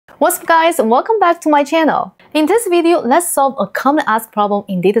What's up guys, welcome back to my channel. In this video, let's solve a commonly asked problem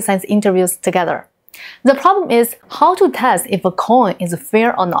in data science interviews together. The problem is how to test if a coin is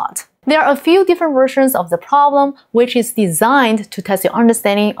fair or not. There are a few different versions of the problem which is designed to test your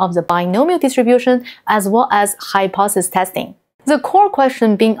understanding of the binomial distribution as well as hypothesis testing. The core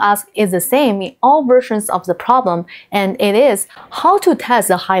question being asked is the same in all versions of the problem, and it is how to test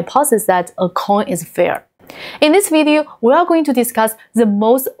the hypothesis that a coin is fair. In this video, we are going to discuss the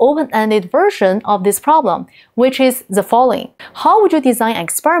most open-ended version of this problem, which is the following. How would you design an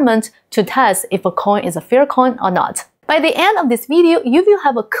experiment to test if a coin is a fair coin or not? By the end of this video, you will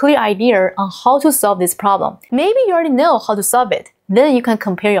have a clear idea on how to solve this problem. Maybe you already know how to solve it. Then you can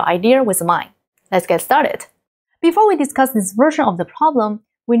compare your idea with mine. Let's get started. Before we discuss this version of the problem,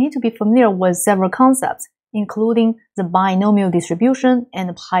 we need to be familiar with several concepts, including the binomial distribution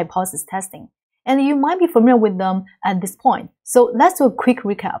and hypothesis testing. And you might be familiar with them at this point. So let's do a quick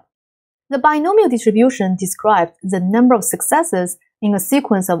recap. The binomial distribution describes the number of successes in a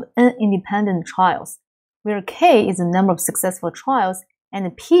sequence of n independent trials, where k is the number of successful trials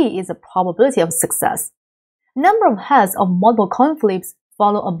and p is the probability of success. Number of heads of multiple coin flips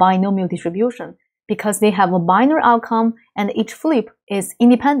follow a binomial distribution because they have a binary outcome and each flip is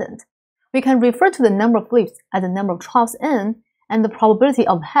independent. We can refer to the number of flips as the number of trials n and the probability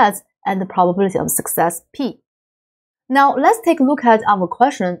of heads and the probability of success p. Now let's take a look at our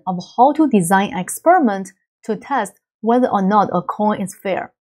question of how to design an experiment to test whether or not a coin is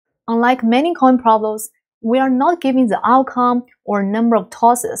fair. Unlike many coin problems, we are not giving the outcome or number of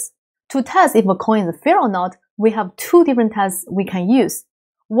tosses. To test if a coin is fair or not, we have two different tests we can use.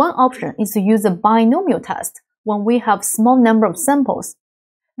 One option is to use a binomial test when we have small number of samples.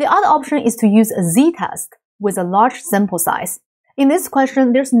 The other option is to use a z-test with a large sample size. In this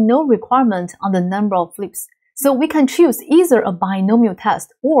question, there's no requirement on the number of flips, so we can choose either a binomial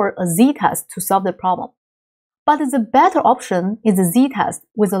test or a z-test to solve the problem. But the better option is a z-test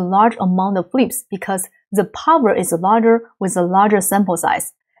with a large amount of flips because the power is larger with a larger sample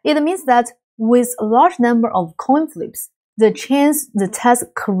size. It means that with a large number of coin flips, the chance the test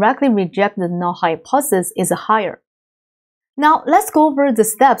correctly rejects the null hypothesis is higher. Now let's go over the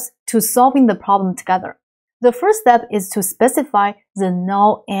steps to solving the problem together. The first step is to specify the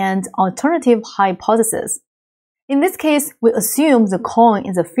null and alternative hypothesis. In this case, we assume the coin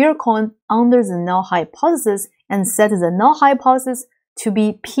is a fair coin under the null hypothesis and set the null hypothesis to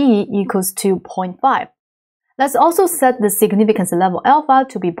be p equals to 0.5. Let's also set the significance level alpha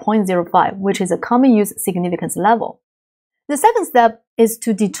to be 0.05, which is a common use significance level. The second step is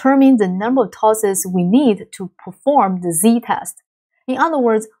to determine the number of tosses we need to perform the z-test. In other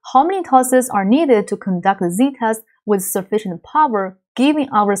words, how many tosses are needed to conduct the z-test with sufficient power given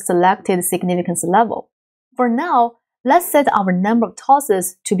our selected significance level. For now, let's set our number of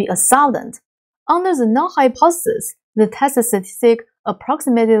tosses to be 1,000. Under the null hypothesis, the test statistic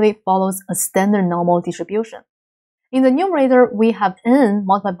approximately follows a standard normal distribution. In the numerator, we have n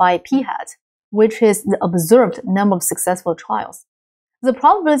multiplied by p hat, which is the observed number of successful trials. The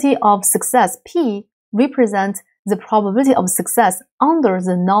probability of success p represents the probability of success under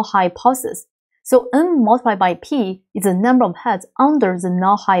the null hypothesis. So n multiplied by p is the number of heads under the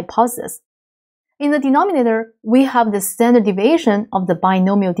null hypothesis. In the denominator, we have the standard deviation of the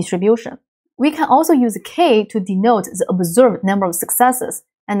binomial distribution. We can also use k to denote the observed number of successes,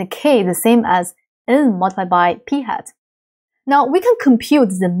 and k the same as n multiplied by p hat. Now we can compute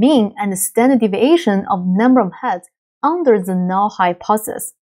the mean and the standard deviation of number of heads under the null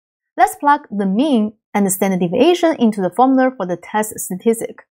hypothesis. Let's plug the mean and the standard deviation into the formula for the test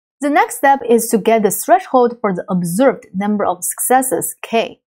statistic. The next step is to get the threshold for the observed number of successes,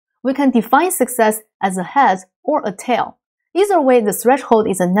 k. We can define success as a head or a tail. Either way, the threshold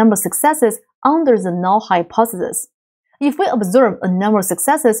is a number of successes under the null hypothesis. If we observe a number of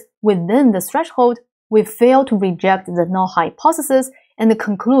successes within the threshold, we fail to reject the null hypothesis and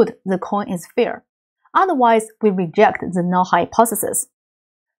conclude the coin is fair. Otherwise, we reject the null hypothesis.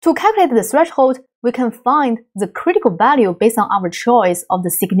 To calculate the threshold, we can find the critical value based on our choice of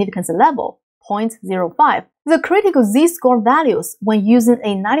the significance level, 0.05. The critical z-score values when using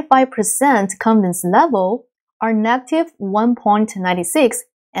a 95% confidence level are negative 1.96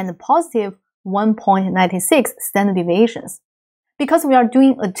 and positive 1.96 standard deviations. Because we are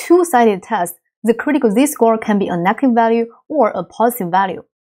doing a two-sided test, the critical z-score can be a negative value or a positive value.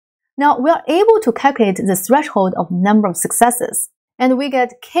 Now we are able to calculate the threshold of number of successes, and we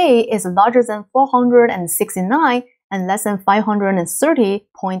get k is larger than 469 and less than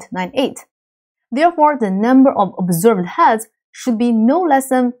 530.98. Therefore, the number of observed heads should be no less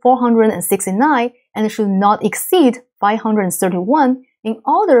than 469 and should not exceed 531 in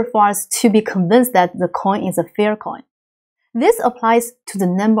order for us to be convinced that the coin is a fair coin. This applies to the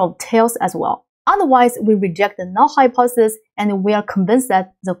number of tails as well. Otherwise, we reject the null hypothesis and we are convinced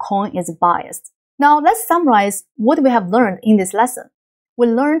that the coin is biased. Now, let's summarize what we have learned in this lesson. We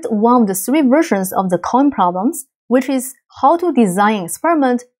learned one of the 3 versions of the coin problems, which is how to design an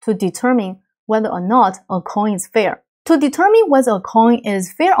experiment to determine whether or not a coin is fair. To determine whether a coin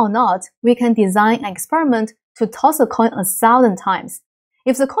is fair or not, we can design an experiment to toss a coin 1,000 times.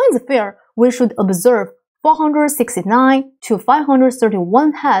 If the coin is fair, we should observe 469 to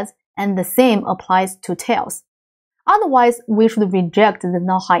 531 heads, and the same applies to tails. Otherwise, we should reject the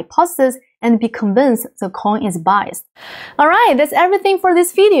null hypothesis and be convinced the coin is biased. Alright, that's everything for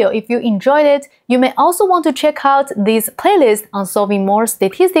this video. If you enjoyed it, you may also want to check out this playlist on solving more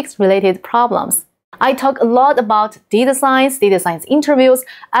statistics-related problems. I talk a lot about data science interviews,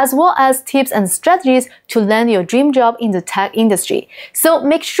 as well as tips and strategies to land your dream job in the tech industry. So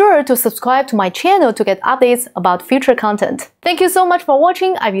make sure to subscribe to my channel to get updates about future content. Thank you so much for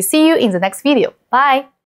watching. I will see you in the next video. Bye!